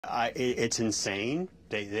It's insane.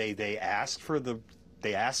 They asked for the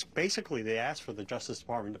they asked basically they asked for the Justice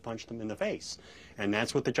Department to punch them in the face, and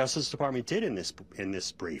that's what the Justice Department did in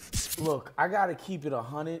this brief. Look, I gotta keep it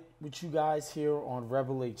 100 with you guys here on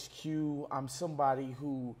Rebel HQ. I'm somebody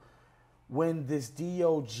who, when this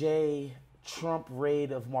DOJ Trump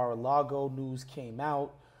raid of Mar-a-Lago news came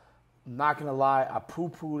out, I'm not gonna lie, I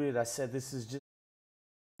poo-pooed it. I said this is just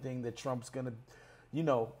thing that Trump's gonna,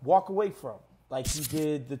 walk away from. Like he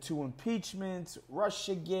did the 2 impeachments,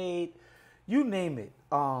 Russiagate, you name it.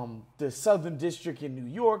 The Southern District in New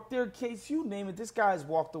York, their case, you name it. This guy's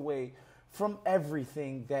walked away from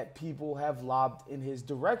everything that people have lobbed in his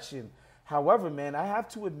direction. However, man, I have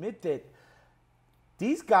to admit that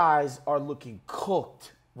these guys are looking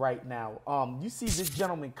cooked right now. You see this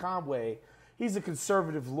gentleman Conway, he's a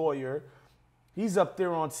conservative lawyer. He's up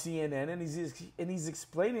there on CNN and he's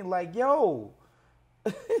explaining like, yo,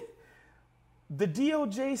 the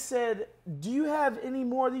DOJ said, do you have any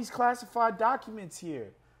more of these classified documents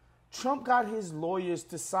here? Trump got his lawyers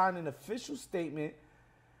to sign an official statement,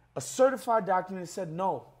 a certified document, and said,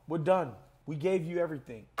 no, we're done. We gave you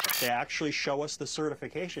everything. They actually show us the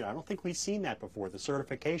certification. I don't think we've seen that before, the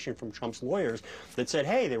certification from Trump's lawyers that said,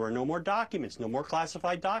 hey, there were no more documents, no more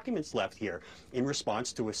classified documents left here in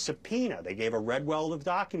response to a subpoena. They gave a red well of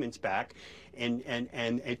documents back, and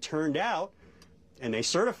it turned out, and they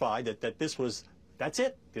certified that that's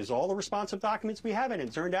it. There's all the responsive documents we have, and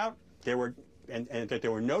it turned out there were, and that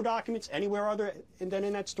there were no documents anywhere other than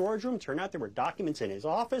in that storage room. Turned out there were documents in his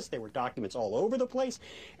office. There were documents all over the place,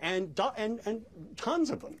 and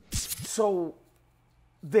tons of them. So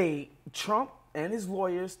Trump and his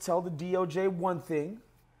lawyers tell the DOJ one thing.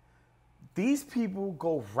 These people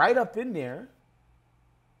go right up in there,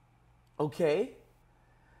 okay,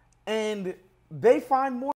 and they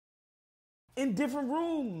find more in different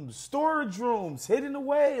rooms, storage rooms, hidden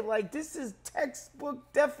away. Like, this is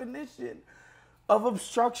textbook definition of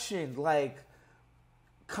obstruction. Like,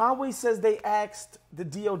 Conway says they asked the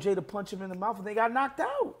DOJ to punch him in the mouth and they got knocked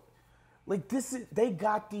out. Like, they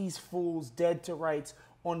got these fools dead to rights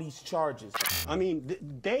on these charges. I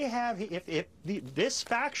mean, they have, this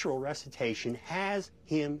factual recitation has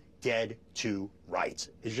him dead to rights.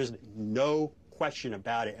 There's just no question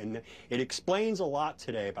about it, and it explains a lot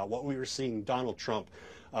today about what we were seeing Donald Trump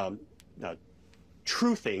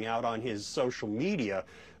truthing out on his social media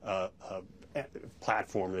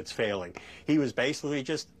platform that's failing. He was basically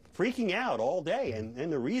just freaking out all day,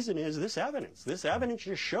 and the reason is this evidence. This evidence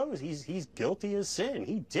just shows he's guilty as sin.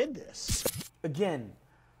 He did this. Again,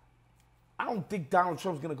 I don't think Donald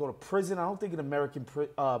Trump's going to go to prison. I don't think an American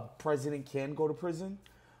president can go to prison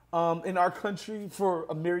in our country for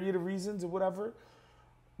a myriad of reasons or whatever.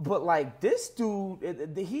 But, like, this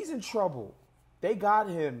dude, he's in trouble. They got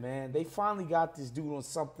him, man. They finally got this dude on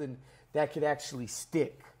something that could actually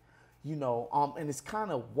stick, and it's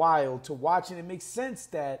kind of wild to watch. And it makes sense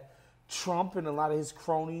that Trump and a lot of his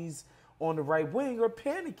cronies on the right wing are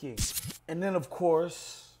panicking. And then, of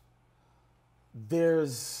course,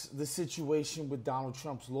 there's the situation with Donald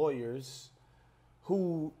Trump's lawyers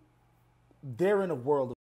who they're in a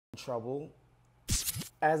world of trouble.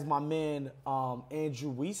 As my man Andrew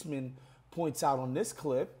Weissman points out on this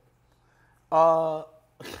clip,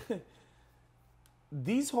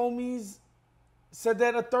 these homies said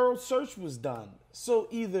that a thorough search was done. So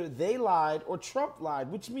either they lied or Trump lied,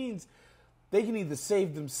 which means they can either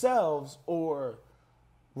save themselves or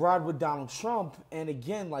ride with Donald Trump. And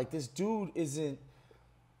again, like, this dude isn't,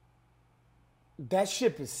 that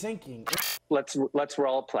ship is sinking. Let's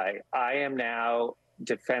role play. I am now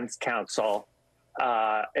defense counsel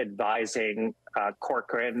advising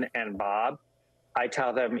Corcoran and Bob. I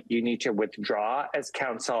tell them you need to withdraw as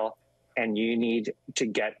counsel and you need to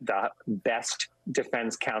get the best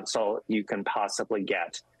defense counsel you can possibly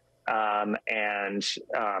get, and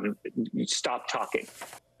stop talking.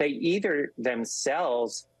 They either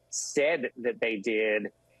themselves said that they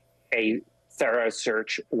did a thorough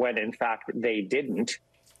search when in fact they didn't,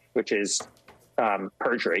 which is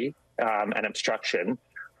perjury and obstruction,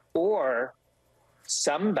 or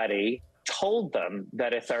somebody told them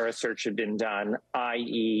that a thorough search had been done,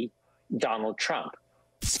 i.e. Donald Trump.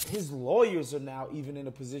 His lawyers are now even in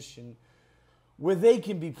a position where they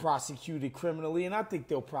can be prosecuted criminally, and I think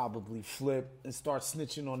they'll probably flip and start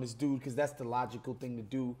snitching on this dude because that's the logical thing to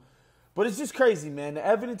do. But it's just crazy, man. The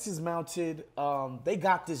evidence is mounted. They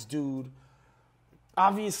got this dude.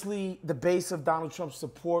 Obviously, the base of Donald Trump's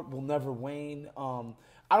support will never wane.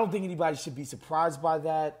 I don't think anybody should be surprised by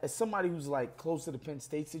that. As somebody who's like close to the Penn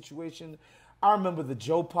State situation, I remember the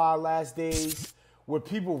Joe Pod last days where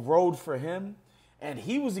people rode for him, and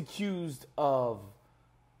he was accused of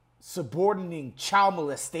subordinating child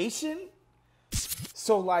molestation.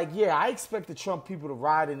 So, like, yeah, I expect the Trump people to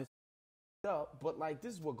ride in it up, but, like,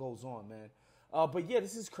 this is what goes on, man. But, yeah,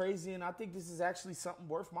 this is crazy, and I think this is actually something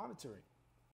worth monitoring.